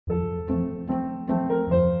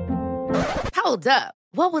Hold up.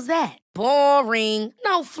 What was that? Boring.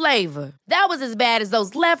 No flavor. That was as bad as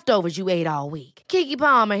those leftovers you ate all week. Keke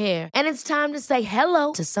Palmer here, and it's time to say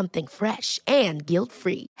hello to something fresh and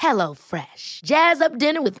guilt-free. Hello Fresh. Jazz up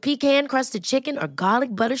dinner with pecan-crusted chicken or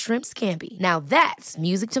garlic butter shrimp scampi. Now that's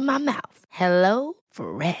music to my mouth. Hello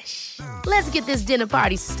Fresh. Let's get this dinner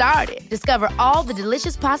party started. Discover all the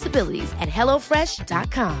delicious possibilities at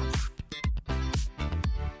hellofresh.com.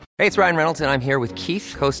 Hey, it's Ryan Reynolds, and I'm here with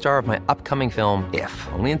Keith, co-star of my upcoming film, If,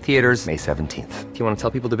 only in theaters May 17th. Do you want to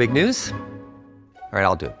tell people the big news? All right,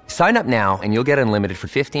 I'll do it. Sign up now and you'll get unlimited for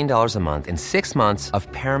 $15 a month and 6 months of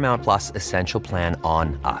Paramount Plus Essential Plan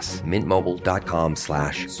on us.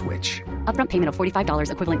 MintMobile.com/switch. Upfront payment of $45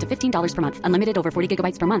 equivalent to $15 per month. Unlimited over 40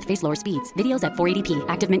 gigabytes per month. Face lower speeds. Videos at 480p.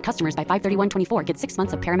 Active Mint customers by 531.24 get 6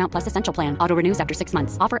 months of Paramount Plus Essential Plan. Auto renews after 6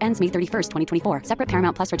 months. Offer ends May 31st, 2024. Separate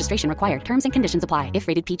Paramount Plus registration required. Terms and conditions apply if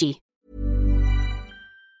rated PG.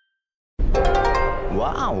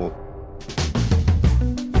 Wow.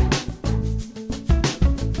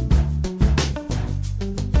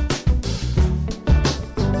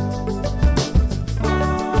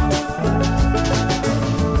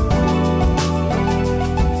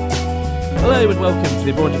 Hello and welcome to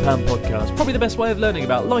the Abroad Japan podcast, probably the best way of learning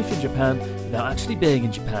about life in Japan without actually being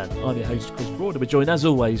in Japan. I'm your host, Chris Broad, and we're joined as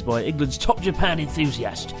always by England's top Japan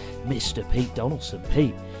enthusiast, Mr. Pete Donaldson.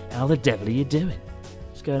 Pete, how the devil are you doing?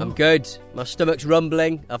 What's going on? I'm good. My stomach's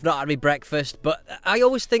rumbling. I've not had my breakfast, but I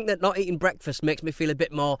always think that not eating breakfast makes me feel a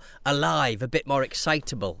bit more alive, a bit more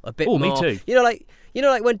excitable, a bit more... me too. You know, like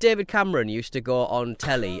when David Cameron used to go on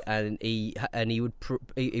telly and he would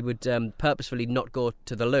purposefully not go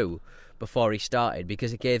to the loo before he started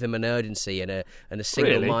because it gave him an urgency and a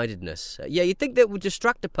single-mindedness. Really? Yeah, you'd think that would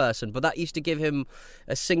distract a person, but that used to give him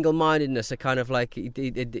a single-mindedness, a kind of like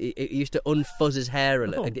it used to unfuzz his hair a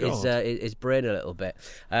little, his brain a little bit.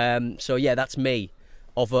 So yeah, that's me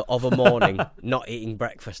of a morning not eating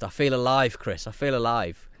breakfast. I feel alive, Chris. I feel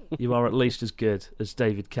alive. You are at least as good as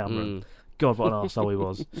David Cameron. God, what an arsehole he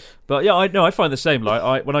was. But yeah, I find the same.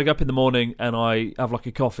 Like when I go up in the morning and I have like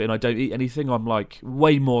a coffee and I don't eat anything, I'm like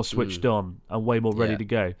way more switched on and way more ready to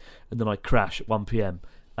go. And then I crash at 1 p.m.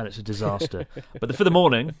 and it's a disaster. But for the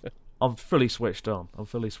morning, I'm fully switched on. on.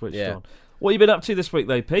 What have you been up to this week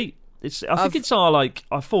though, Pete? I think it's our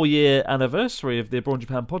 4-year anniversary of the Abroad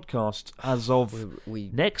Japan podcast as of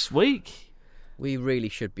next week. We really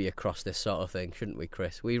should be across this sort of thing, shouldn't we,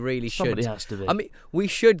 Chris? We really should. Somebody has to be. I mean, we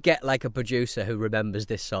should get like a producer who remembers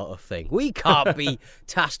this sort of thing. We can't be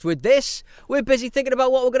tasked with this. We're busy thinking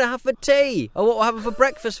about what we're going to have for tea or what we're having for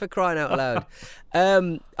breakfast, for crying out loud.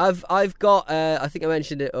 I've got, I think I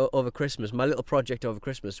mentioned it over Christmas, my little project over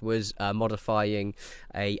Christmas was modifying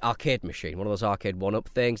a arcade machine, one of those arcade one-up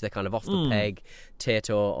things. They're kind of off the peg,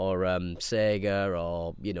 Taito or Sega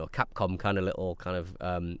or, Capcom kind of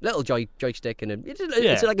little joystick, and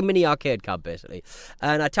it's like a mini arcade card basically.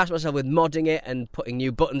 And I tasked myself with modding it and putting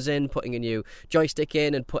new buttons in, putting a new joystick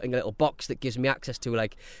in, and putting a little box that gives me access to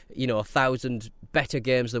 1,000 better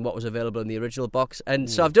games than what was available in the original box. And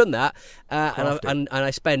so I've done that, and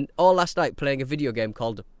I spent all last night playing a video game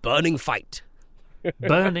called Burning Fight.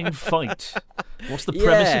 Burning Fight? What's the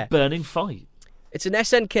premise of Burning Fight? It's an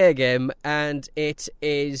SNK game, and it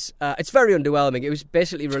is it's very underwhelming. It was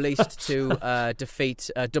basically released to defeat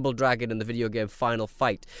Double Dragon in the video game Final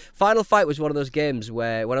Fight. Final Fight was one of those games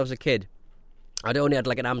where, when I was a kid, I'd only had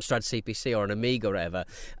like an Amstrad CPC or an Amiga or whatever,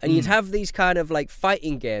 and you'd have these kind of like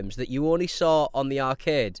fighting games that you only saw on the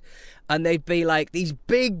arcade, and they'd be like these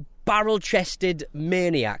big barrel-chested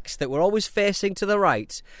maniacs that were always facing to the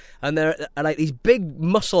right, and they're like these big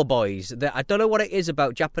muscle boys that I don't know what it is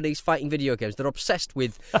about Japanese fighting video games. They're obsessed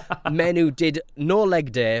with men who did no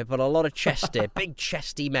leg day but a lot of chest day, big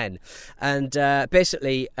chesty men. And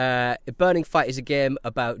basically Burning Fight is a game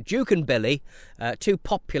about Duke and Billy, two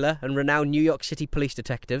popular and renowned New York City police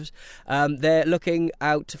detectives. They're looking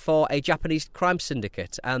out for a Japanese crime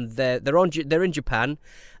syndicate, and they're in Japan.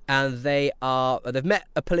 And they've met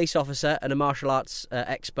a police officer and a martial arts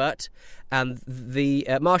expert, and the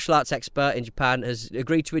martial arts expert in Japan has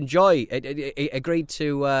agreed to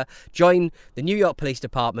join the New York Police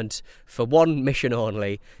Department for one mission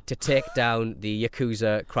only, to take down the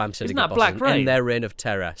Yakuza crime syndicate. Isn't that Black Rain? And their reign of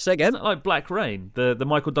terror. Say again? Isn't that like Black Rain, the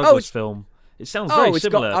Michael Douglas film? It sounds very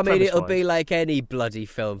similar. It'll be like any bloody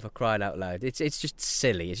film, for crying out loud. It's just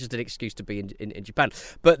silly. It's just an excuse to be in Japan.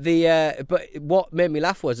 But what made me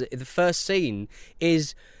laugh was the first scene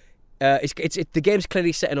is the game's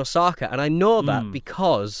clearly set in Osaka, and I know that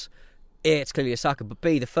because A, it's clearly Osaka, but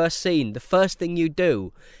B, the first thing you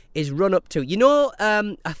do is run up to,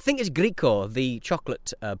 I think it's Griko, the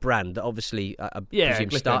chocolate brand that obviously I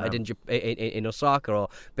presume started in Osaka or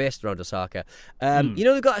based around Osaka.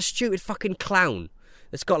 They've got a stupid fucking clown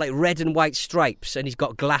that's got like red and white stripes, and he's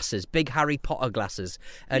got glasses, big Harry Potter glasses,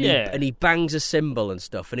 and he bangs a cymbal and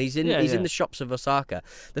stuff, and he's in the shops of Osaka.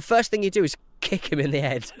 The first thing you do is kick him in the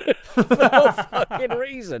head for no fucking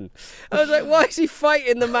reason. I was like, why is he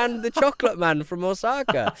fighting the chocolate man from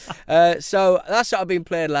Osaka? So that's what I've been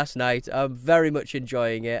playing last night. I'm very much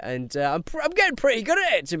enjoying it, and I'm getting pretty good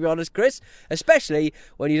at it, to be honest, Chris. Especially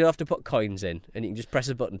when you don't have to put coins in, and you can just press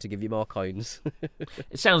a button to give you more coins.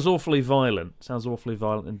 It sounds awfully violent. Sounds awfully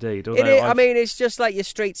violent indeed. I mean, it's just like your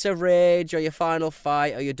Streets of Rage, or your Final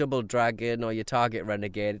Fight, or your Double Dragon, or your Target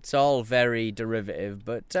Renegade. It's all very derivative,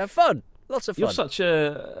 but fun. Lots of fun. You're such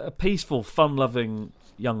a peaceful, fun-loving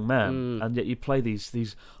young man, and yet you play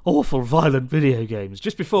these awful, violent video games.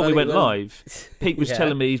 Just before we went live, Pete was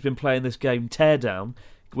telling me he's been playing this game Teardown,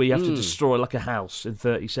 where you have to destroy like a house in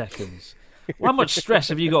 30 seconds. Well, how much stress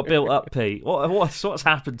have you got built up, Pete? What's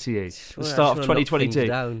happened to you at the start of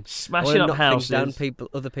 2022? Smashing up houses down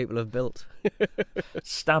other people have built.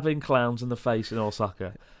 Stabbing clowns in the face in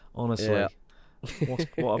Osaka. Honestly,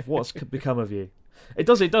 what's become of you? It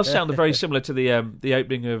does sound very similar to the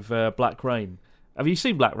opening of Black Rain. Have you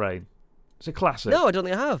seen Black Rain? It's a classic. No, I don't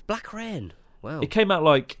think I have. Black Rain. Wow. It came out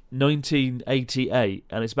like 1988,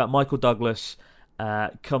 and it's about Michael Douglas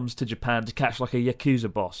comes to Japan to catch like a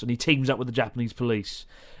Yakuza boss, and he teams up with the Japanese police.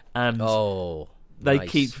 And they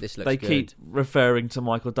keep referring to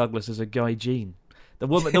Michael Douglas as a gaijin. The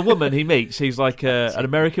woman he meets, he's like an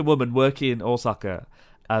American woman working in Osaka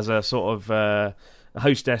as a sort of a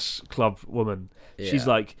hostess club woman. She's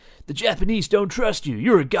like, the Japanese don't trust you.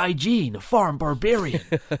 You're a gaijin, a foreign barbarian.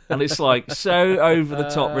 And it's like so over the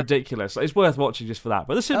top ridiculous. It's worth watching just for that.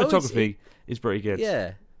 But the cinematography is pretty good.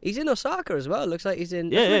 Yeah. He's in Osaka as well. Looks like he's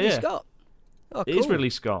in Ridley Scott. Oh, cool. It is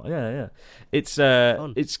Ridley Scott, yeah. It's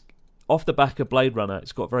off the back of Blade Runner.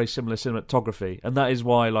 It's got very similar cinematography. And that is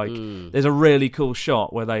why there's a really cool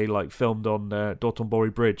shot where they filmed on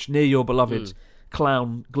Dotonbori Bridge near your beloved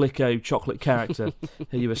clown Glico chocolate character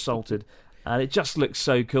who you assaulted. And it just looks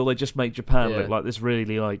so cool. They just make Japan look like this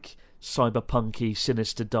really cyberpunky,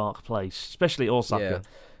 sinister, dark place, especially Osaka,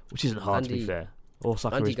 which isn't hard to be fair.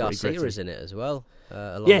 Osaka Andy is Garcia is in it as well.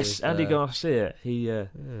 Andy Garcia.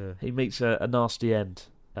 He meets a nasty end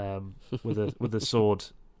with a sword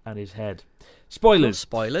and his head. Spoilers. No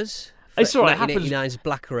spoilers. It's all right. 1989's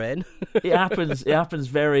Black Rain. It happens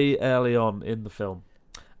very early on in the film.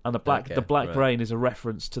 And the black rain is a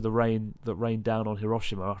reference to the rain that rained down on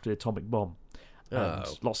Hiroshima after the atomic bomb. And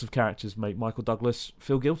lots of characters make Michael Douglas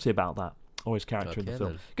feel guilty about that, or his character in the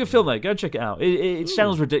film. Good film, though. Go and check it out. It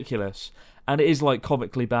sounds ridiculous, and it is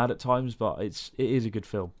comically bad at times, but it is a good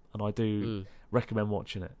film, and I do recommend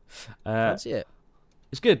watching it. Fancy it.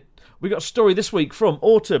 It's good. We got a story this week from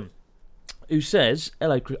Autumn, who says,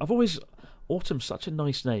 "Hello, Chris." Autumn's such a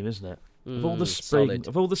nice name, isn't it? Of all the spring, solid.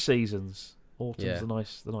 Of all the seasons.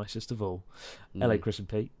 Autumn's the nicest of all. Hello, Chris and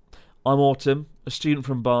Pete. I'm Autumn, a student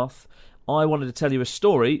from Bath. I wanted to tell you a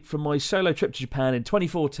story from my solo trip to Japan in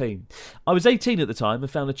 2014. I was 18 at the time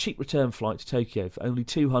and found a cheap return flight to Tokyo for only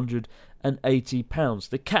 £280.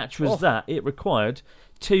 The catch was that it required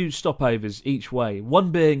 2 stopovers each way,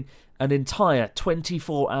 one being an entire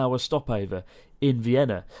 24-hour stopover in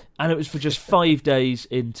Vienna, and it was for just 5 days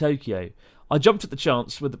in Tokyo. I jumped at the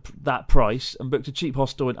chance with that price and booked a cheap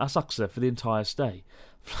hostel in Asakusa for the entire stay.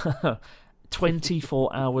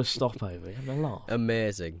 24 hours stopover. You having a laugh?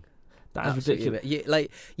 Amazing. That is ridiculous.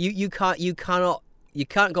 You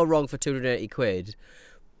can't go wrong for 280 quid,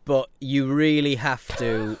 but you really have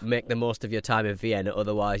to make the most of your time in Vienna.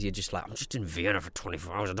 Otherwise, you're just like, I'm just in Vienna for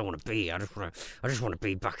 24 hours. I don't want to be. I just want to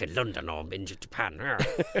be back in London or in Japan.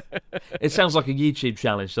 It sounds like a YouTube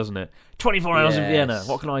challenge, doesn't it? 24 hours in Vienna.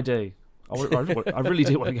 What can I do? I really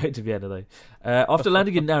do want to go to Vienna, though. After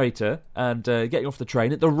landing in Narita and getting off the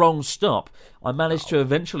train at the wrong stop, I managed to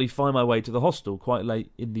eventually find my way to the hostel quite late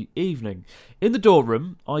in the evening. In the dorm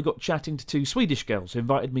room, I got chatting to 2 Swedish girls who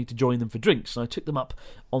invited me to join them for drinks, and I took them up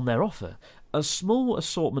on their offer. A small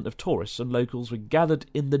assortment of tourists and locals were gathered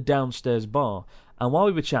in the downstairs bar, and while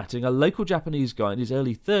we were chatting, a local Japanese guy in his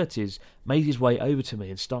early 30s made his way over to me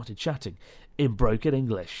and started chatting in broken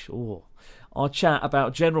English. Our chat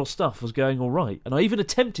about general stuff was going all right, and I even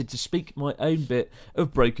attempted to speak my own bit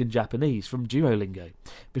of broken Japanese from Duolingo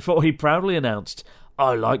before he proudly announced,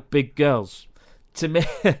 "I like big girls." to me,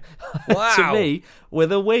 Wow. to me,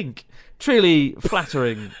 with a wink. Truly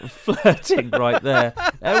flattering flirting right there.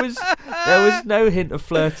 There was no hint of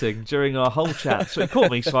flirting during our whole chat, so it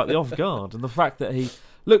caught me slightly off guard. And the fact that he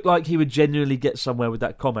looked like he would genuinely get somewhere with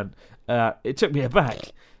that comment, it took me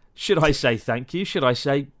aback. Should I say thank you? Should I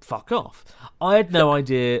say fuck off? I had no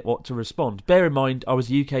idea what to respond. Bear in mind, I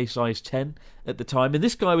was UK size 10 at the time, and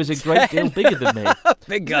this guy was a great deal bigger than me.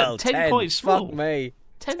 Big girl, 10 quite small. Fuck me.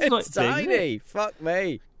 10's not big, tiny. is it? Fuck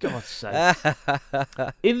me. God's sake.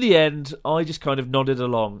 In the end, I just kind of nodded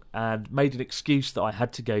along and made an excuse that I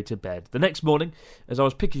had to go to bed. The next morning, as I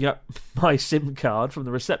was picking up my SIM card from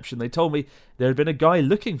the reception, they told me there had been a guy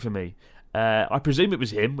looking for me. I presume it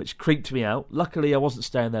was him, which creeped me out. Luckily, I wasn't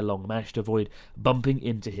staying there long. I managed to avoid bumping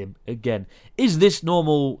into him again. Is this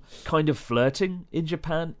normal kind of flirting in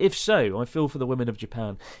Japan? If so, I feel for the women of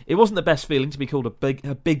Japan. It wasn't the best feeling to be called a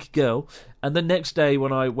big girl. And the next day,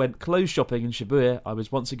 when I went clothes shopping in Shibuya, I was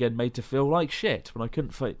once again made to feel like shit when I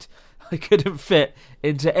couldn't fit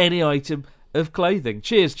into any item of clothing.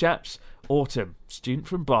 Cheers, chaps. Autumn, student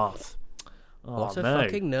from Bath. Oh, What a no.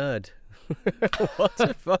 fucking nerd. What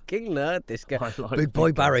a fucking nerd, this guy. I like Big boy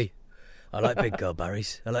big Barry. I like big girl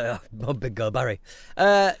Barrys. I'm big girl Barry.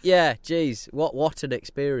 Yeah, geez, what an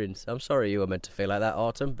experience. I'm sorry you were meant to feel like that,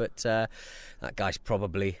 Autumn, but that guy's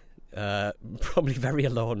probably very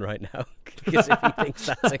alone right now because if he thinks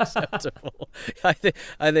that's acceptable, I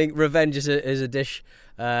think revenge is a dish,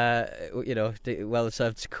 well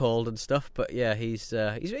served cold and stuff. But yeah, he's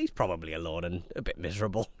probably alone and a bit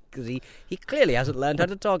miserable because he clearly hasn't learned how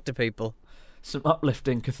to talk to people. Some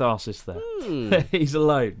uplifting catharsis there. He's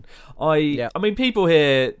alone. Yeah. I mean, people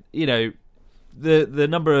here, the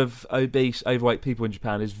number of obese, overweight people in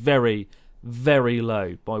Japan is very, very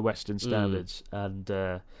low by Western standards. And,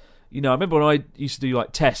 I remember when I used to do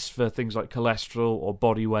like tests for things like cholesterol or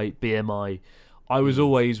body weight, BMI, I was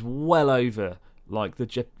always well over like the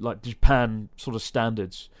Japan sort of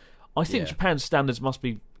standards. I think Japan's standards must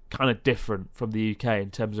be kind of different from the UK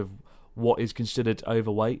in terms of what is considered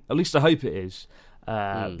overweight. At least I hope it is.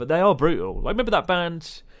 But they are brutal. I remember that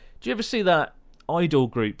band. Do you ever see that idol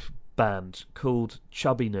group band called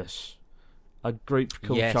Chubbiness? A group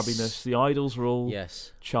called Yes. Chubbiness. The idols were all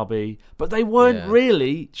Yes. chubby, but they weren't Yeah.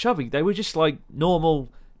 really chubby. They were just like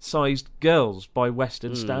normal-sized girls by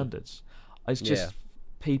Western standards. It's just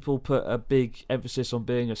people put a big emphasis on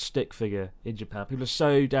being a stick figure in Japan. People are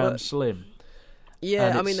so damn slim. Yeah,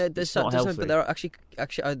 And I mean, it's there's not some, healthy. but there are actually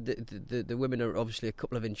the women are obviously a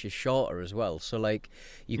couple of inches shorter as well. So like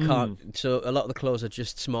you can't. So a lot of the clothes are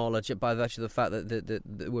just smaller by virtue of the fact that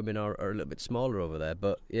the women are a little bit smaller over there.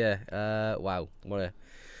 But yeah, wow,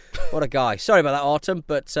 what a guy. Sorry about that, Autumn,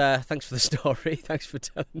 but thanks for the story. Thanks for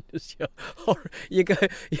telling us your horror.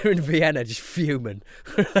 You're in Vienna just fuming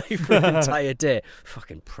for an entire day.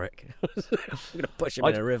 Fucking prick. I'm gonna push him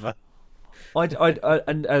in a river. And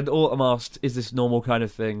Autumn asked, is this normal kind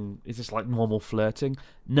of thing? Is this like normal flirting?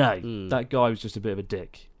 No, that guy was just a bit of a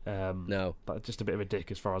dick. No. But just a bit of a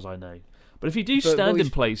dick as far as I know. But if you do stand in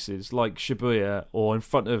places like Shibuya or in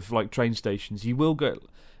front of like train stations, you will get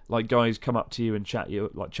like guys come up to you and chat you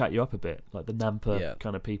up a bit, like the Nampa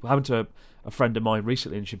kind of people. Happened to a friend of mine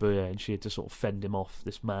recently in Shibuya, and she had to sort of fend him off.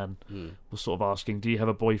 This man was sort of asking, "Do you have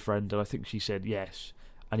a boyfriend?" And I think she said yes,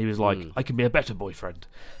 and he was like, "I can be a better boyfriend."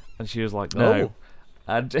 And she was like, no. Oh.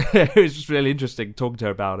 And it was just really interesting talking to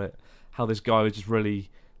her about it, how this guy was just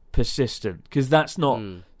really persistent. Because that's not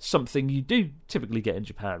something you do typically get in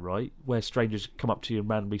Japan, right? Where strangers come up to you and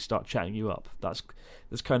randomly start chatting you up. That's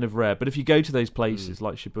kind of rare. But if you go to those places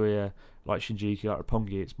like Shibuya, like Shinjuku, like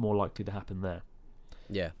Roppongi, it's more likely to happen there.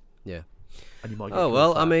 Yeah. And you might get Oh called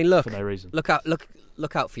well, fat I mean, look, for no reason. look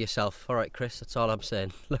out for yourself. All right, Chris, that's all I'm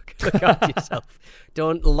saying. Look out for yourself.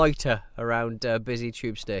 Don't loiter around busy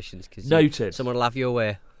tube stations because Noted. someone will have you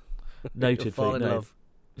away. Noted. You'll fall in no. love.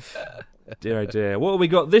 Dear oh dear. What have we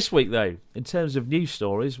got this week though? In terms of news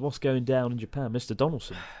stories, what's going down in Japan, Mr.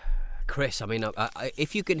 Donaldson? Chris, I mean,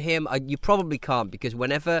 if you can hear me, you probably can't because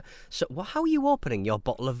whenever. So, how are you opening your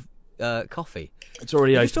bottle of coffee? It's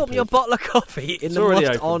already You open. just opened Pete. your bottle of coffee in It's the already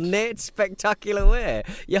most opened. ornate, spectacular way.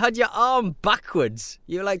 You had your arm backwards.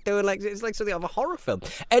 You were like doing it's like something out of a horror film.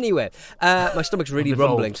 Anyway, my stomach's really Evolved.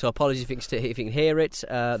 rumbling, so apologies if you can hear it.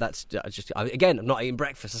 That's just again, I'm not eating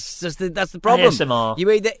breakfast. That's the problem. ASMR. You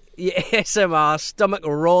made the ASMR, stomach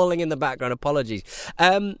rolling in the background. Apologies.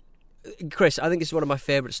 Chris, I think it's one of my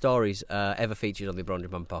favourite stories ever featured on the Abroad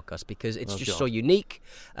Japan podcast because it's just so unique.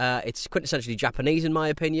 It's quintessentially Japanese, in my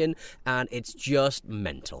opinion, and it's just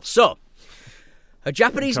mental. So, a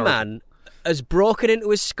Japanese man has broken into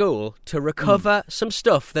his school to recover some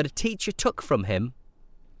stuff that a teacher took from him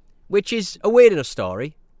which is a weird enough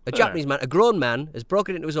story. A Japanese man, a grown man, has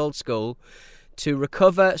broken into his old school to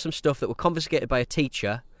recover some stuff that were confiscated by a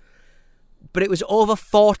teacher. But it was over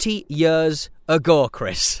 40 years ago,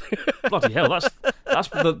 Chris. Bloody hell, that's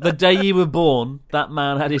the day you were born, that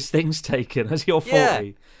man had his things taken as you're 40. Yeah.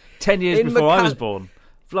 10 years before I was born.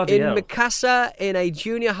 Bloody hell. In Mikasa, in a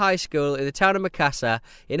junior high school in the town of Mikasa,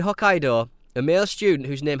 in Hokkaido, a male student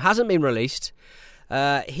whose name hasn't been released,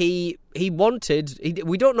 we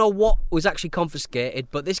don't know what was actually confiscated,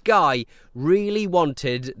 but this guy really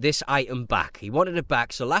wanted this item back. He wanted it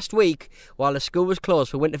back. So last week, while the school was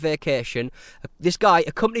closed for winter vacation, this guy,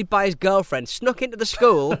 accompanied by his girlfriend, snuck into the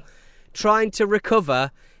school trying to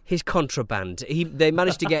recover his contraband. They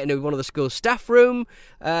managed to get into one of the school's staff rooms,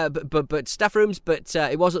 but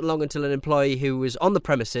it wasn't long until an employee who was on the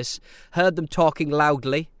premises heard them talking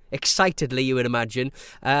loudly, excitedly, you would imagine,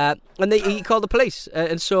 and he called the police.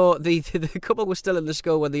 And so the couple were still in the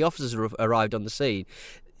school when the officers arrived on the scene.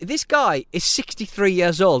 This guy is 63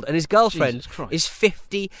 years old and his girlfriend is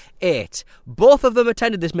 58. Both of them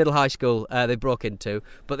attended this middle high school they broke into,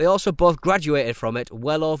 but they also both graduated from it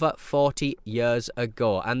well over 40 years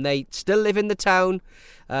ago. And they still live in the town.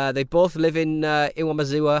 They both live in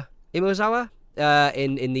Iwazawa,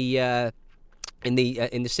 in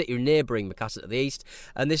the city neighbouring Mikasa to the east.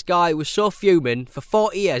 And this guy was so fuming for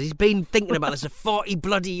 40 years. He's been thinking about this for 40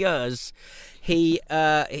 bloody years. He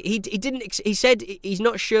said he's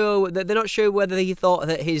not sure that they're not sure whether he thought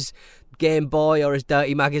that his Game Boy or his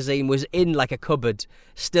dirty magazine was in like a cupboard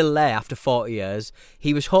still there after 40 years.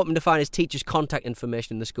 He was hoping to find his teacher's contact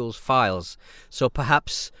information in the school's files. So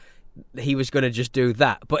perhaps he was going to just do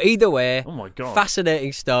that. But either way, oh my God,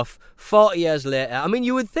 fascinating stuff. 40 years later, I mean,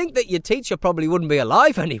 you would think that your teacher probably wouldn't be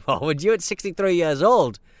alive anymore, would you, at 63 years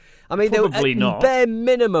old? I mean, probably not. Bare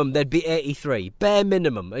minimum, they'd be 83. Bare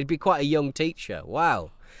minimum. He'd be quite a young teacher.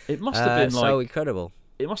 Wow. It must have been so incredible.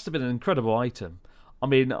 It must have been an incredible item. I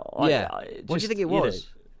mean, what do you think it was?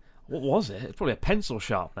 What was it? It's probably a pencil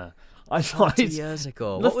sharpener. 40 years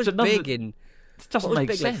ago. What was big in? It doesn't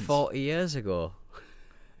make sense. Like 40 years ago.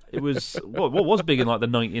 It was what was big in like the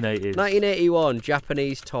 1980s. 1981,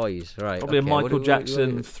 Japanese toys, right? Probably a Michael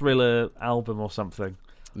Jackson Thriller album or something.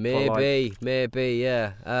 Maybe,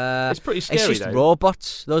 yeah. It's pretty scary. It's just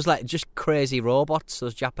robots. Those like just crazy robots.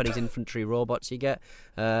 Those Japanese infantry robots you get.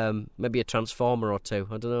 Maybe a transformer or two.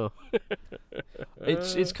 I don't know.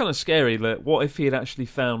 It's kind of scary. Like, what if he had actually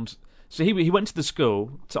found? So he went to the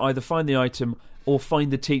school to either find the item or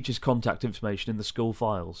find the teacher's contact information in the school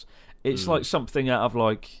files. It's like something out of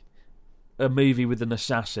like a movie with an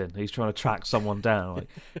assassin. He's trying to track someone down,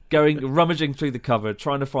 like rummaging through the cupboard,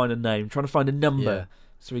 trying to find a name, trying to find a number,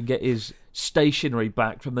 so he can get his stationery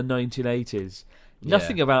back from the 1980s.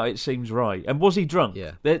 Nothing about it seems right. And was he drunk?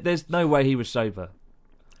 Yeah. There's no way he was sober.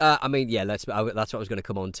 I mean, yeah, that's what I was going to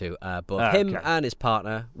come on to. Both him and his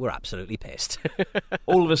partner were absolutely pissed.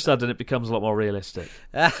 All of a sudden, it becomes a lot more realistic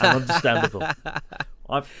and understandable.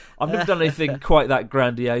 I've never done anything quite that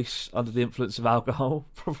grandiose under the influence of alcohol.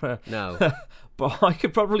 No. But I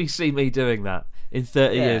could probably see me doing that in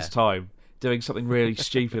 30 years' time, doing something really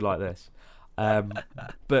stupid like this.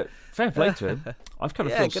 But fair play to him. I've kind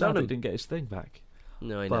of felt sad that he didn't get his thing back.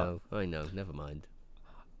 No, I know. Never mind.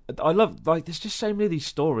 I love, like, there's just so many of these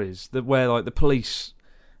stories where, like, the police,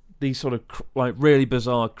 these sort of, like, really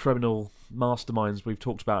bizarre criminal masterminds we've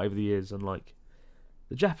talked about over the years, and, like,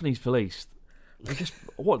 the Japanese police, they just,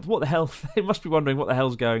 what the hell, they must be wondering what the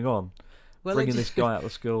hell's going on, bringing this guy out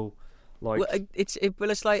of school. Like, well,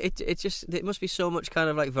 it must be so much kind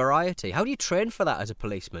of like variety. How do you train for that as a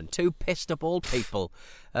policeman? Two pissed up old people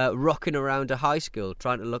rocking around a high school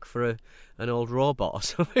trying to look for an old robot or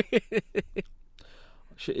something.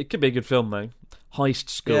 It could be a good film, though. Heist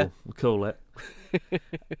School, we'll call it.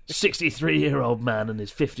 63-year-old man and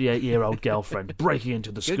his 58-year-old girlfriend breaking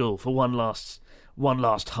into the school for one last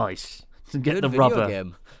heist to get the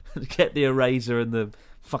rubber, get the eraser and the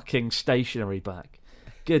fucking stationery back.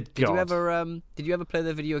 Good God. Did you ever play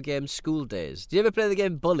the video game School Days? Did you ever play the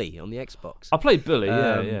game Bully on the Xbox? I played Bully,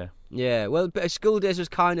 yeah. Yeah, well, School Days was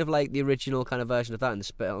kind of like the original kind of version of that on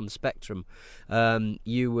the Spectrum.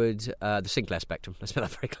 You would the Sinclair Spectrum. Let's make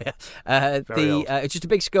that very clear. It's just a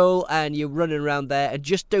big school, and you're running around there and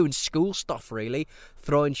just doing school stuff, really,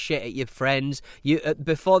 throwing shit at your friends. You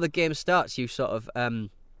before the game starts, you sort of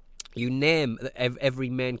you name every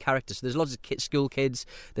main character. So there's lots of school kids,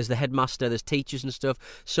 there's the headmaster, there's teachers and stuff.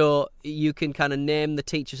 So you can kind of name the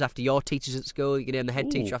teachers after your teachers at school. You can name the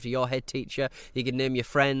head teacher after your head teacher. You can name your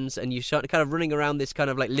friends, and you're sort of kind of running around this kind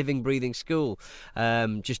of like living, breathing school,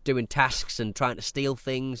 just doing tasks and trying to steal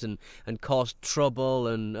things and cause trouble.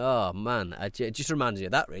 And oh man, it just reminds you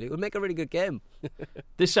of that. Really, it would make a really good game.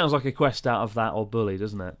 This sounds like a quest out of that or Bully,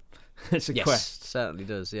 doesn't it? It's a quest. Certainly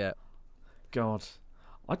does. Yeah. God.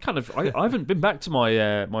 I haven't been back to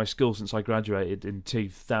my my school since I graduated in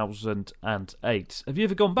 2008. Have you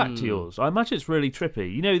ever gone back to yours? I imagine it's really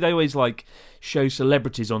trippy. You know, they always like show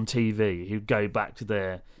celebrities on TV who go back to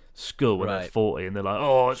their school when they're 40, and they're like,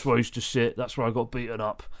 "Oh, that's where I used to sit. That's where I got beaten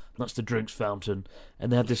up. That's the drinks fountain."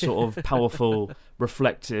 And they have this sort of powerful,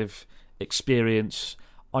 reflective experience.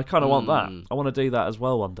 I kind of want that. I want to do that as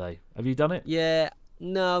well one day. Have you done it? Yeah.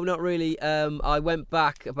 No, not really. I went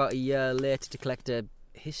back about a year later to collect a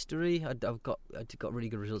history. I got really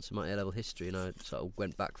good results in my A-level history, and I sort of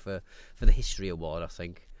went back for the history award, I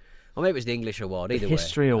think. Or maybe it was the English award. Either way.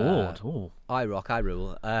 History award. I rock, I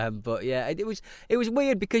rule. But yeah, it was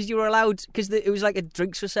weird because you were allowed, because it was like a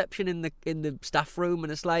drinks reception in the staff room,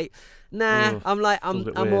 and it's like, nah.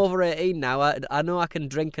 I'm over 18 now. I know I can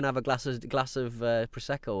drink and have a glass of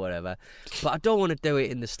prosecco or whatever, but I don't want to do it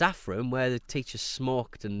in the staff room where the teachers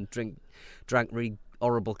smoked and drank really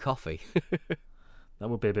horrible coffee. That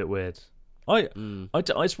would be a bit weird.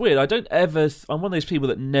 It's weird. I don't ever. I'm one of those people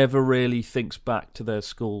that never really thinks back to their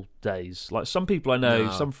school days. Like some people I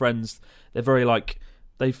know, some friends, they're very like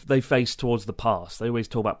they face towards the past. They always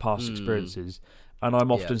talk about past experiences, and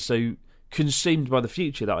I'm often so consumed by the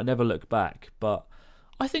future that I never look back. But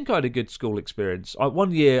I think I had a good school experience.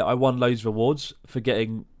 One year I won loads of awards for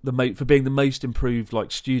being the most improved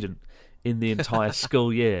like student in the entire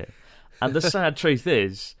school year. And the sad truth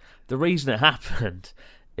is, the reason it happened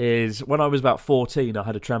is when I was about 14, I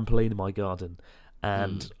had a trampoline in my garden,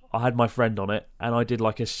 and I had my friend on it, and I did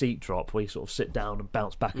like a seat drop where you sort of sit down and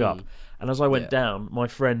bounce back up. And as I went down, my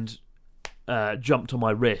friend jumped on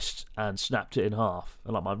my wrist and snapped it in half,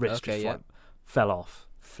 and like my wrist fell off,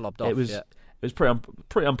 flopped off. It was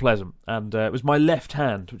pretty unpleasant, and it was my left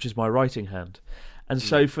hand, which is my writing hand, and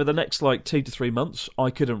so for the next like 2 to 3 months,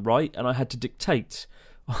 I couldn't write, and I had to dictate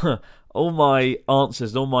all my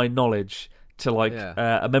answers and all my knowledge to like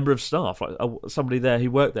a member of staff, like somebody there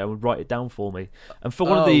who worked there would write it down for me. And for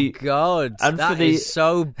one of the is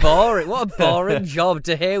so boring. What a boring job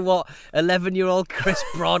to hear what 11-year-old Chris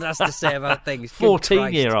Broad has to say about things.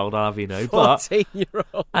 14-year-old, Harvey, no, but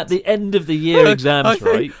 14-year-old. At the end of the year exams,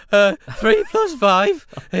 right? 3 plus 5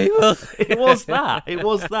 equals. It was that.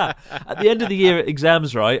 At the end of the year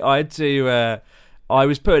exams, right? I had to. I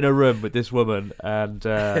was put in a room with this woman, and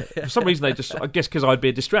for some reason I guess because I'd be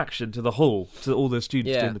a distraction to the hall, to all the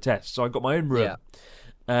students doing the tests, so I got my own room.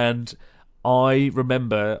 And I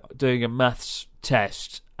remember doing a maths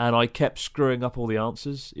test, and I kept screwing up all the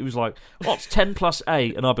answers. It was like, what's 10 plus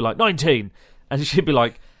 8? And I'd be like, 19. And she'd be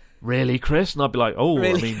like, really, Chris? And I'd be like, oh,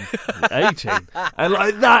 really? I mean, 18. And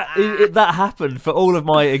like that happened for all of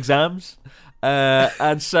my exams.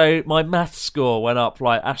 And so my maths score went up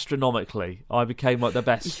like astronomically. I became like the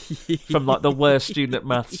best, from like the worst student at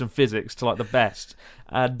maths and physics to like the best.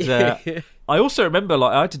 And I also remember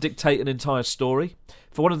like I had to dictate an entire story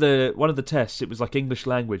for one of the tests. It was like English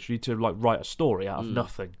language. You need to like write a story out of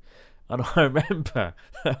nothing. And I remember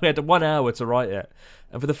we had 1 hour to write it,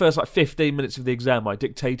 and for the first like 15 minutes of the exam, I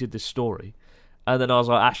dictated this story, and then I was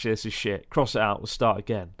like, actually, this is shit. Cross it out. We'll start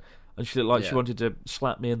again. And she looked like she wanted to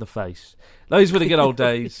slap me in the face. Those were the good old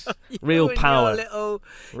days. Real power.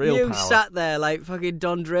 Real power. Sat there like fucking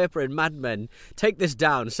Don Draper in Mad Men. Take this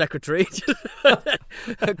down, secretary.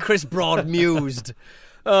 Chris Broad mused.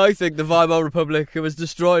 I think the Weimar Republic was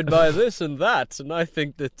destroyed by this and that, and I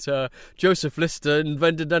think that Joseph Lister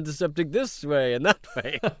invented antiseptic this way and that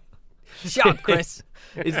way. Shut up, Chris.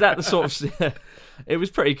 Is that the sort of... It was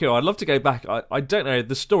pretty cool. I'd love to go back. I don't know.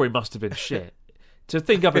 The story must have been shit. To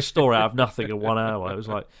think up a story out of nothing in 1 hour, it was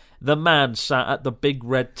like the man sat at the big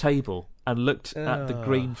red table and looked at the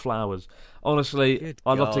green flowers. Honestly,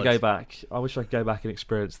 I'd love to go back. I wish I could go back and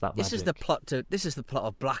experience that magic. This is the plot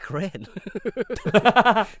of Black Rain.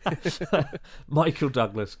 Michael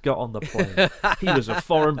Douglas got on the plane. He was a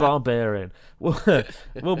foreign barbarian.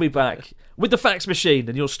 We'll be back with the fax machine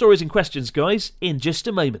and your stories and questions, guys, in just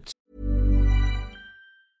a moment.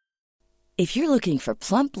 If you're looking for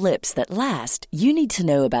plump lips that last, you need to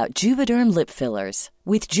know about Juvederm lip fillers.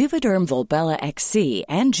 With Juvederm Volbella XC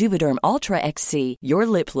and Juvederm Ultra XC, your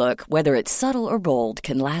lip look, whether it's subtle or bold,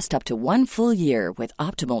 can last up to 1 full year with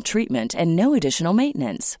optimal treatment and no additional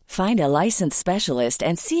maintenance. Find a licensed specialist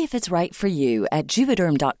and see if it's right for you at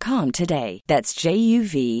Juvederm.com today. That's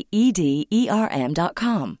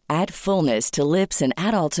JUVEDERM.com. Add fullness to lips in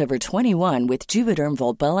adults over 21 with Juvederm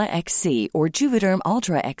Volbella XC or Juvederm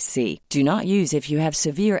Ultra XC. Do not use if you have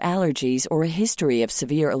severe allergies or a history of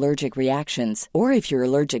severe allergic reactions, or if you're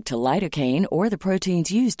allergic to lidocaine or the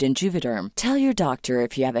proteins used in Juvederm. Tell your doctor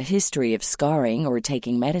if you have a history of scarring or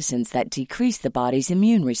taking medicines that decrease the body's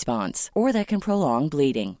immune response or that can prolong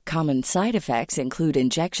bleeding. Common side effects include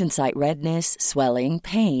injection site redness, swelling,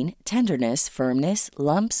 pain, tenderness, firmness,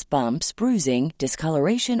 lumps, bumps, bruising,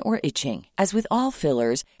 discoloration, or itching. As with all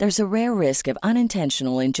fillers, there's a rare risk of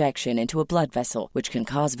unintentional injection into a blood vessel, which can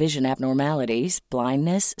cause vision abnormalities,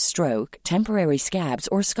 blindness, stroke, temporary scabs,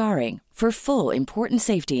 or scarring. For full, important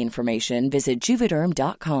safety information, visit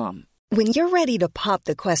Juvederm.com. When you're ready to pop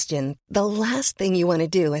the question, the last thing you want to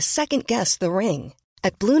do is second-guess the ring.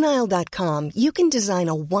 At BlueNile.com, you can design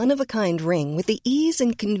a one-of-a-kind ring with the ease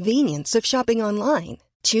and convenience of shopping online.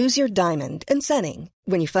 Choose your diamond and setting.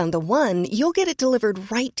 When you find the one, you'll get it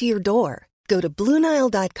delivered right to your door. Go to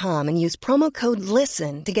BlueNile.com and use promo code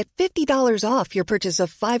LISTEN to get $50 off your purchase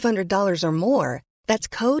of $500 or more. That's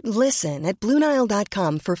code LISTEN at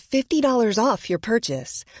BlueNile.com for $50 off your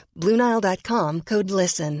purchase. BlueNile.com, code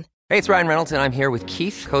LISTEN. Hey, it's Ryan Reynolds, and I'm here with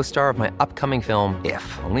Keith, co-star of my upcoming film,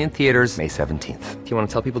 If, only in theaters May 17th. Do you want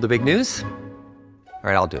to tell people the big news? All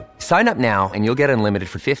right, I'll do it. Sign up now and you'll get unlimited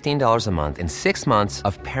for $15 a month and 6 months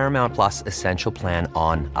of Paramount Plus Essential Plan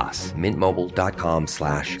on us.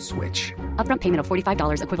 MintMobile.com/switch. Upfront payment of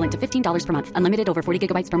 $45 equivalent to $15 per month. Unlimited over 40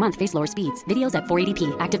 gigabytes per month. Face lower speeds. Videos at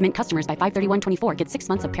 480p. Active Mint customers by 531.24 get 6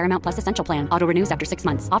 months of Paramount Plus Essential Plan. Auto renews after 6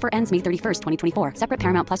 months. Offer ends May 31st, 2024. Separate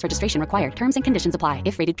Paramount Plus registration required. Terms and conditions apply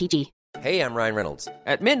if rated PG. Hey, I'm Ryan Reynolds.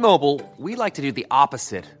 At Mint Mobile, we like to do the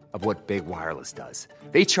opposite of what Big Wireless does.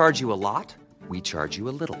 They charge you a lot. We charge you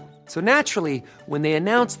a little. So naturally, when they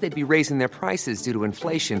announced they'd be raising their prices due to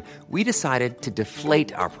inflation, we decided to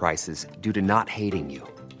deflate our prices due to not hating you.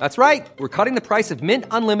 That's right. We're cutting the price of Mint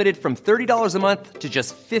Unlimited from $30 a month to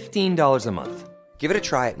just $15 a month. Give it a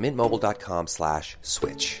try at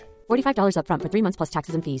mintmobile.com/switch. $45 upfront for 3 months plus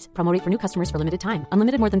taxes and fees. Promo rate for new customers for limited time.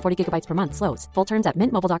 Unlimited more than 40 gigabytes per month. Slows full terms at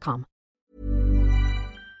mintmobile.com.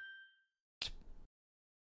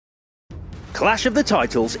 Clash of the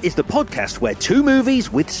Titles is the podcast where two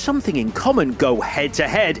movies with something in common go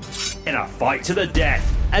head-to-head in a fight to the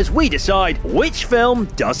death as we decide which film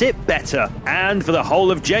does it better. And for the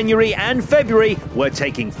whole of January and February, we're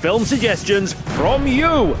taking film suggestions from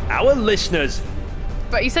you, our listeners.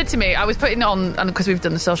 But he said to me, I was putting it on, and because we've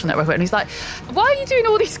done the Social Network, and he's like, why are you doing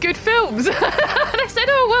all these good films? And I said,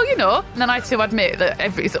 oh, well, you know. And then I had to admit that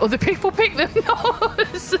other people pick them, not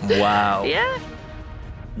us. Wow. Yeah.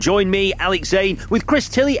 Join me, Alex Zane, with Chris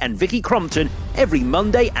Tilley and Vicky Crompton every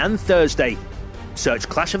Monday and Thursday. Search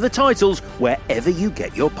Clash of the Titles wherever you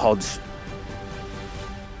get your pods.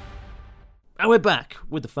 And we're back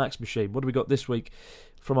with the Fax Machine. What do we got this week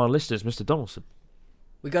from our listeners, Mr. Donaldson?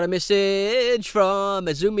 We got a message from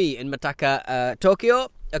Azumi in Mataka,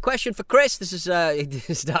 Tokyo. A question for Chris. This is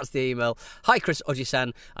starts the email. Hi, Chris,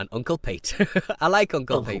 Oji-san, and Uncle Pete. I like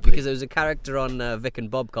Uncle Pete because there was a character on Vic and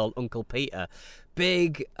Bob called Uncle Peter.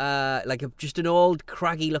 Big, just an old,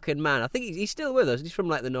 craggy-looking man. I think he's still with us. He's from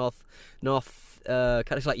like the north,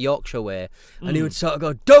 kind of like Yorkshire way, and he would sort of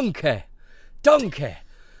go, "Donkey, donkey."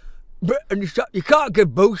 And you can't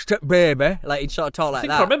give boost to baby. Like he'd sort of talk like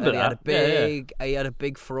that. I remember and that. He had a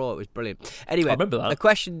big throat. It was brilliant. Anyway, I remember that. A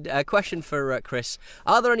question for Chris.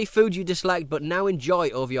 Are there any foods you disliked but now enjoy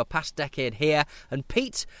over your past decade here? And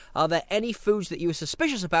Pete, are there any foods that you were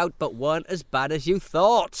suspicious about but weren't as bad as you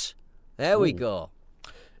thought? There we go.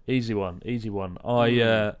 Easy one.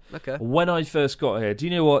 Okay. When I first got here, do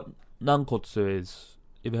you know what nankotsu is?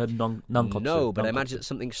 Have you heard nankotsu? No, but I imagine it's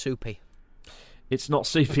something soupy. It's not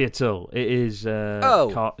soupy at all. It is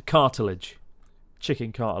cartilage.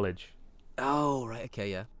 Chicken cartilage. Oh, right,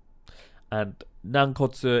 okay, yeah. And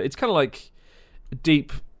nankotsu, it's kind of like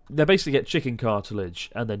deep... They basically get chicken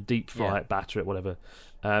cartilage and then deep fry it, batter it, whatever.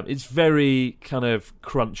 It's very kind of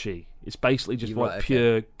crunchy. It's basically just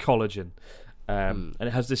pure collagen. And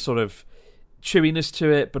it has this sort of chewiness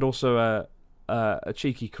to it, but also a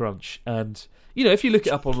cheeky crunch. And, you know, if you look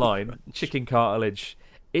it up online, chicken cartilage...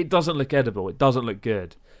 It doesn't look edible. It doesn't look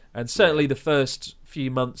good. And certainly the first few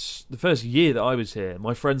months, the first year that I was here,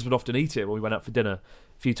 my friends would often eat it when we went out for dinner a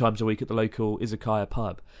few times a week at the local izakaya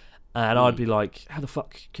pub. And I'd be like, how the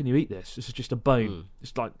fuck can you eat this? This is just a bone.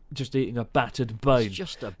 It's like just eating a battered bone. It's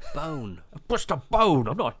just a bone. Just a bone.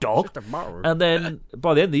 I'm not a dog. Just a bone. And then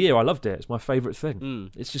by the end of the year, I loved it. It's my favourite thing.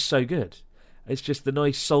 It's just so good. It's just the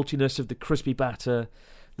nice saltiness of the crispy batter,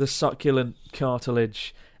 the succulent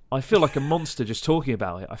cartilage. I feel like a monster just talking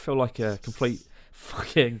about it. I feel like a complete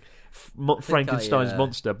fucking Frankenstein's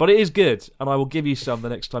monster. But it is good, and I will give you some the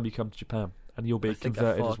next time you come to Japan, and you'll be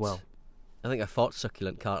converted as well. I think I fought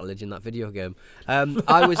succulent cartilage in that video game.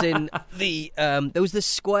 I was in there was this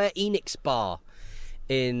Square Enix bar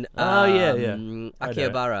in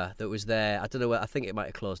Akihabara that was there. I don't know where. I think it might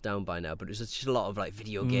have closed down by now, but it was just a lot of like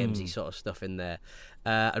video gamesy sort of stuff in there.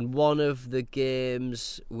 And one of the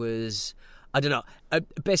games was, I don't know.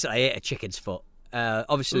 Basically, I ate a chicken's foot.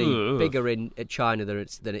 Obviously bigger in China than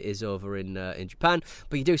it is over in Japan,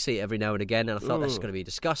 but you do see it every now and again. And I thought this is going to be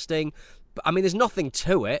disgusting. But I mean, there's nothing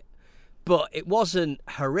to it. But it wasn't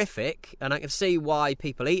horrific, and I can see why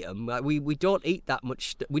people eat them. Like, we don't eat that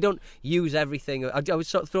much. We don't use everything. I was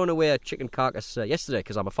sort of throwing away a chicken carcass yesterday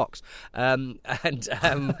because I'm a fox, and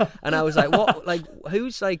I was like, what? Like,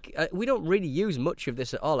 who's like? We don't really use much of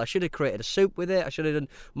this at all. I should have created a soup with it. I should have done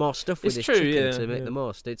more stuff with this chicken to make the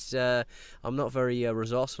most. It's I'm not very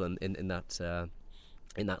resourceful in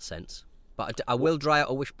that sense, but I will dry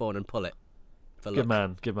out a wishbone and pull it. Good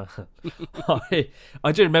man.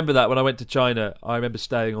 I do remember that when I went to China. I remember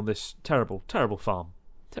staying on this terrible farm.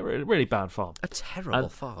 Really bad farm. A terrible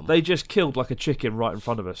farm. They just killed like a chicken right in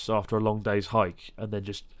front of us after a long day's hike, and then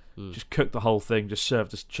just cooked the whole thing, just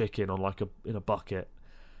served us chicken on in a bucket.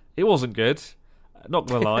 It wasn't good. Not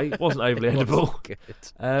gonna lie, it wasn't overly edible.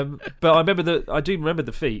 But I do remember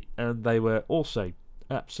the feet, and they were also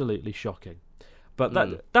absolutely shocking. But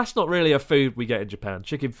that's not really a food we get in Japan.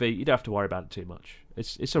 Chicken feet, you don't have to worry about it too much.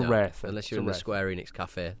 It's a rare thing. Unless you're in the Square Enix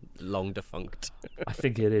cafe, long defunct. I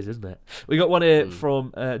think it is, isn't it? We got one here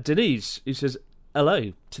from Denise, who says,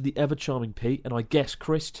 hello to the ever-charming Pete, and I guess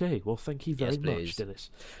Chris too. Well, thank you very much,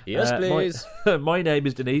 Denise. Yes, please. My name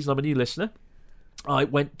is Denise, and I'm a new listener. I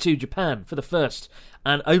went to Japan for the first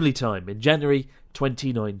and only time in January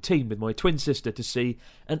 2019 with my twin sister to see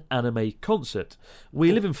an anime concert.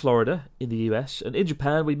 We live in Florida in the US, and in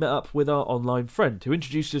Japan we met up with our online friend who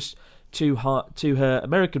introduced us to her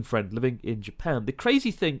American friend living in Japan. The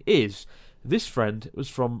crazy thing is, this friend was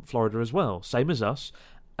from Florida as well, same as us,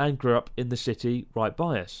 and grew up in the city right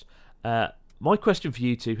by us. My question for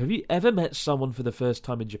you two, have you ever met someone for the first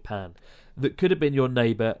time in Japan that could have been your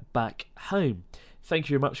neighbour back home? Thank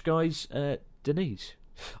you very much, guys. Denise.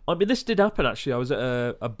 I mean, this did happen, actually. I was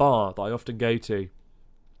at a bar that I often go to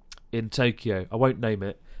in Tokyo. I won't name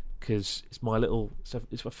it because it's my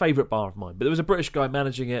favourite bar of mine. But there was a British guy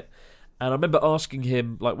managing it, and I remember asking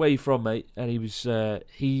him, like, where are you from, mate? And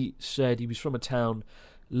he said he was from a town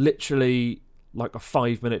literally like a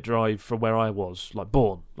 5-minute drive from where I was, like,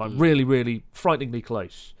 born. Like, really, really frighteningly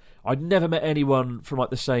close. I'd never met anyone from,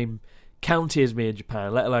 like, the same county as me in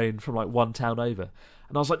Japan, let alone from, like, one town over.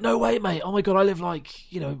 And I was like, no way, mate. Oh, my God, I live, like,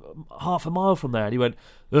 half a mile from there. And he went,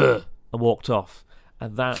 ugh, and walked off.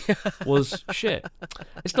 And that was shit.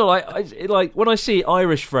 It's not like when I see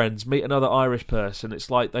Irish friends meet another Irish person, it's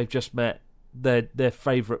like they've just met their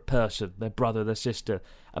favourite person, their brother, their sister,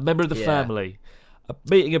 a member of the family.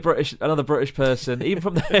 Meeting another British person, even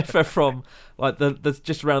from the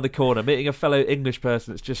just around the corner, meeting a fellow English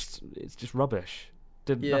person, it's just rubbish.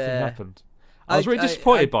 Nothing happened. I was really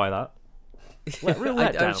disappointed by that.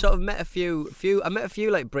 I sort of met a few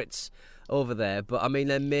like Brits over there, but I mean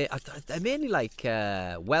they're mainly like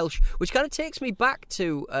Welsh, which kind of takes me back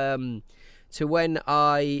to when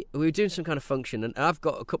we were doing some kind of function, and I've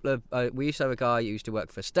got a couple of we used to have a guy who used to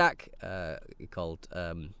work for Stack called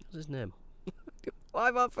what's his name? Why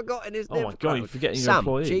have I forgotten his name? Oh my God, you're forgetting Sam. Your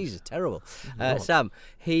employees. Jesus, terrible. Sam.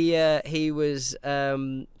 He was.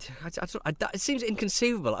 It seems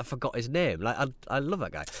inconceivable. I forgot his name. Like I love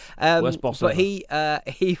that guy. Worst boss but ever.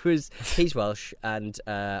 he's Welsh, and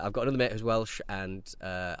I've got another mate who's Welsh, and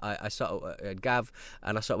I sort of Gav,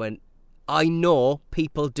 and I sort of went, I know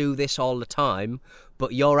people do this all the time,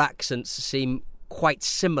 but your accents seem quite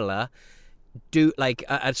similar.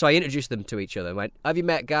 And so I introduced them to each other and went, have you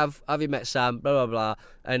met Gav? Have you met Sam? Blah, blah, blah.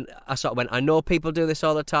 And I sort of went, I know people do this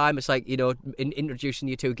all the time. It's like, introducing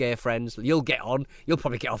your two gay friends. You'll get on. You'll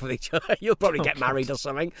probably get off with each other. You'll probably get married or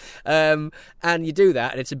something. And you do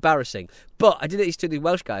that, and it's embarrassing. But I did it to these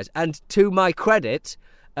Welsh guys, and to my credit,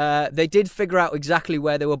 they did figure out exactly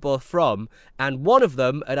where they were both from, and one of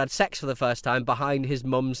them had sex for the first time behind his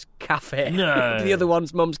mum's cafe. No. The other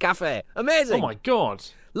one's mum's cafe. Amazing. Oh my God.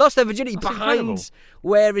 Lost their virginity That's behind incredible.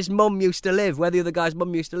 where his mum used to live, where the other guy's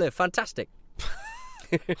mum used to live. Fantastic.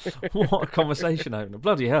 What a conversation opener.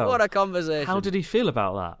 Bloody hell. What a conversation. How did he feel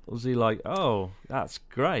about that? Was he like, oh, that's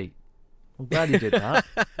great. I'm glad he did that.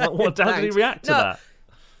 How did he react to that?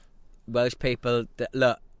 Welsh people,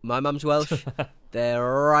 look, my mum's Welsh. They're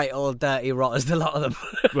right old dirty rotters, the lot of them.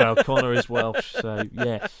 Well, Connor is Welsh, so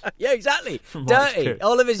yes. Yeah, exactly. Dirty.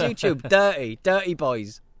 All of his YouTube, dirty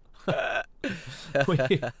boys.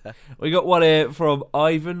 we got one here from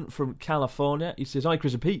Ivan from California. He says, hi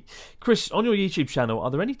Chris and Pete. Chris, on your YouTube channel,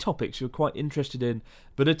 are there any topics you're quite interested in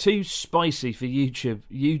but are too spicy for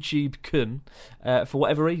YouTube kun for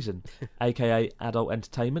whatever reason, aka adult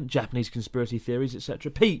entertainment, Japanese conspiracy theories,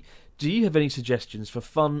 etc.? Pete, do you have any suggestions for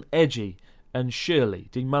fun, edgy and surely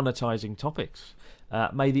demonetizing topics?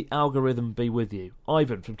 May the algorithm be with you.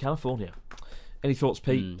 Ivan from California. Any thoughts,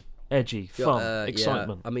 Pete? Edgy, fun,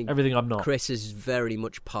 excitement. Yeah. I mean, everything I'm not. Chris is very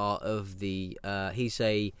much part of the. He's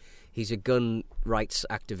a gun rights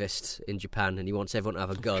activist in Japan, and he wants everyone to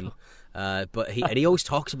have a gun. But he always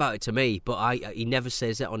talks about it to me. But he never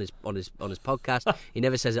says it on his podcast. He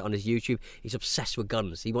never says it on his YouTube. He's obsessed with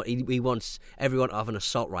guns. He wants everyone to have an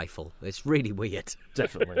assault rifle. It's really weird.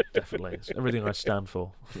 Definitely. It's everything I stand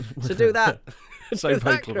for. So do that. So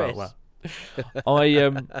vocal about that.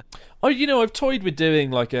 I've toyed with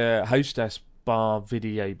doing like a hostess bar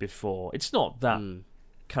video before. It's not that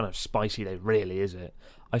kind of spicy though, really, is it?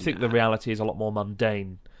 I think the reality is a lot more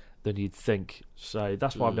mundane than you'd think. So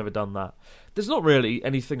that's why I've never done that. There's not really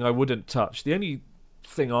anything I wouldn't touch. The only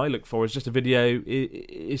thing I look for is just a video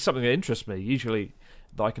is something that interests me. Usually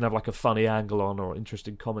that I can have like a funny angle on or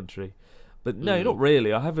interesting commentary. But no, not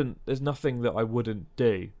really. There's nothing that I wouldn't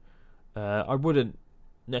do. I wouldn't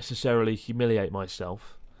necessarily humiliate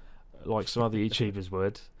myself like some other YouTubers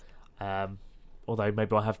would, although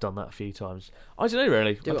maybe I have done that a few times. I don't know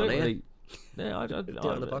really. Do it on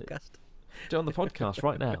the podcast. Do it on the podcast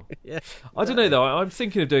right now. Yeah, I don't know though. I'm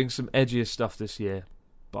thinking of doing some edgier stuff this year,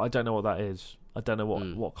 but I don't know what that is. I don't know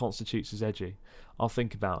what constitutes as edgy. I'll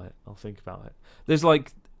think about it. There's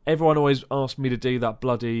like everyone always asks me to do that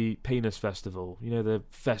bloody penis festival. You know, the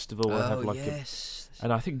festival where I have like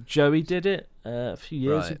and I think Joey did it a few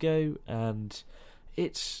years ago, and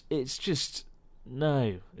it's just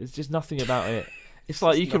there's just nothing about it. It's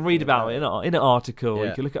like you can read about it in an article,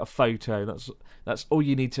 you can look at a photo, that's all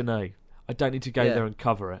you need to know. I don't need to go there and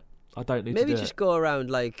cover it. I don't need to maybe just go around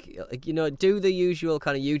like do the usual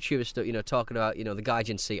kind of YouTuber stuff, talking about the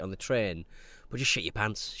guardian seat on the train, but just shit your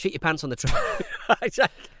pants on the train.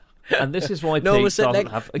 And this is why Pete doesn't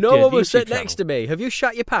have a good No one will YouTube sit channel. next to me. Have you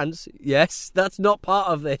shat your pants? Yes, that's not part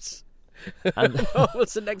of this. And no one will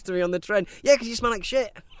sit next to me on the train. Yeah, because you smell like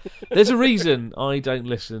shit. There's a reason I don't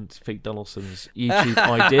listen to Pete Donaldson's YouTube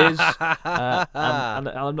ideas, and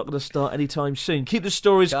I'm not going to start anytime soon. Keep the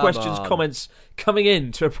stories, questions, comments coming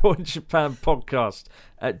in to Abroad in Japan podcast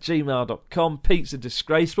at gmail.com. Pete's a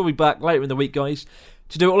disgrace. We'll be back later in the week, guys,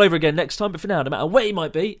 to do it all over again next time. But for now, no matter where you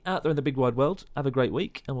might be out there in the big wide world, have a great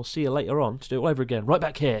week, and we'll see you later on to do it all over again right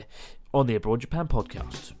back here on the Abroad Japan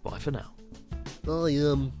podcast. Bye for now.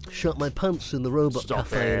 I shut my pants in the robot Stop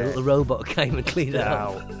cafe it. and the robot came and cleaned it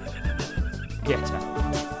up. Get out.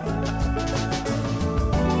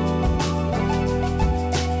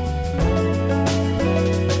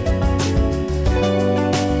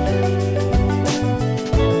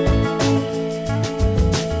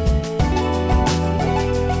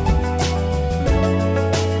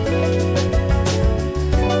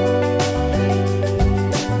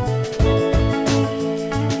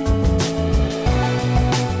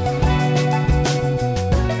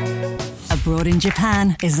 Abroad in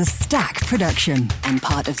Japan is a Stack production and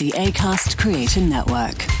part of the Acast Creator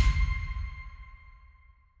Network.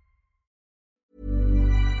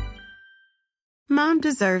 Mom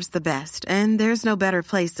deserves the best, and there's no better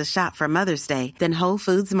place to shop for Mother's Day than Whole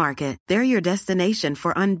Foods Market. They're your destination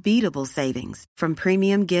for unbeatable savings, from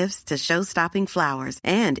premium gifts to show-stopping flowers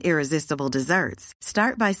and irresistible desserts.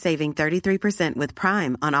 Start by saving 33% with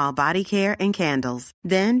Prime on all body care and candles.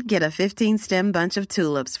 Then get a 15-stem bunch of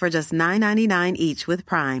tulips for just $9.99 each with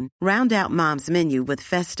Prime. Round out Mom's menu with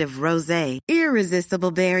festive rosé,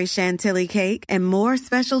 irresistible berry chantilly cake, and more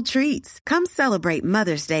special treats. Come celebrate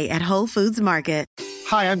Mother's Day at Whole Foods Market.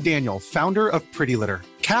 Hi, I'm Daniel, founder of Pretty Litter.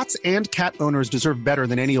 Cats and cat owners deserve better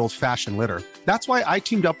than any old-fashioned litter. That's why I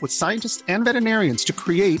teamed up with scientists and veterinarians to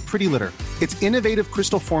create Pretty Litter. Its innovative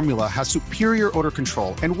crystal formula has superior odor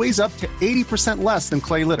control and weighs up to 80% less than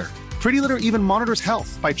clay litter. Pretty Litter even monitors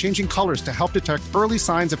health by changing colors to help detect early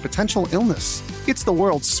signs of potential illness. It's the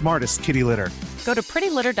world's smartest kitty litter. Go to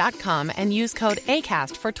prettylitter.com and use code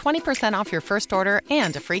ACAST for 20% off your first order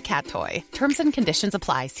and a free cat toy. Terms and conditions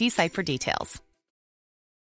apply. See site for details.